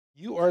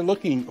You are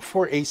looking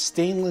for a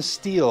stainless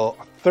steel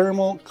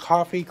thermal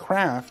coffee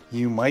craft.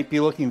 You might be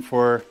looking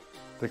for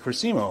the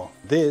Cresimo.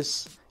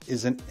 This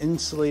is an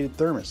insulated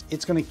thermos.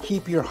 It's going to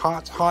keep your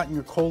hot hot and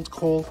your cold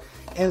cold,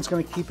 and it's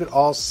going to keep it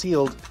all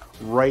sealed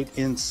right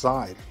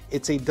inside.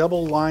 It's a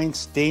double-lined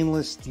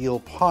stainless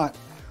steel pot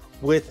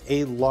with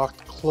a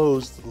locked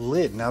closed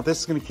lid. Now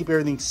this is going to keep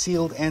everything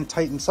sealed and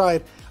tight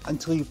inside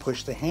until you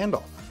push the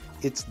handle.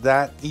 It's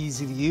that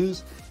easy to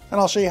use. And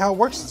I'll show you how it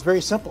works. It's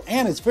very simple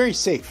and it's very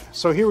safe.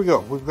 So here we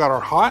go. We've got our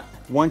hot.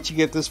 Once you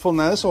get this full,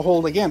 now this will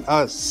hold, again,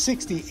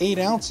 68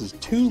 ounces,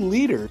 2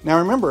 liter. Now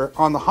remember,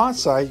 on the hot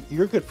side,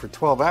 you're good for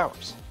 12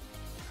 hours.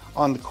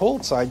 On the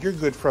cold side, you're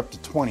good for up to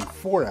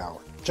 24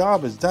 hours.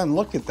 Job is done.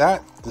 Look at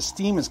that. The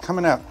steam is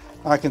coming out.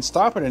 Now, I can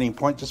stop at any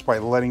point just by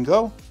letting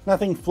go.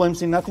 Nothing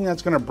flimsy, nothing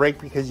that's going to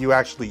break because you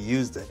actually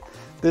used it.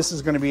 This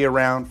is going to be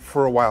around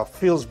for a while.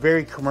 Feels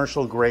very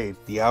commercial grade.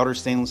 The outer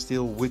stainless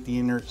steel with the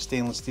inner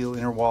stainless steel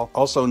inner wall.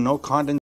 Also, no condensation.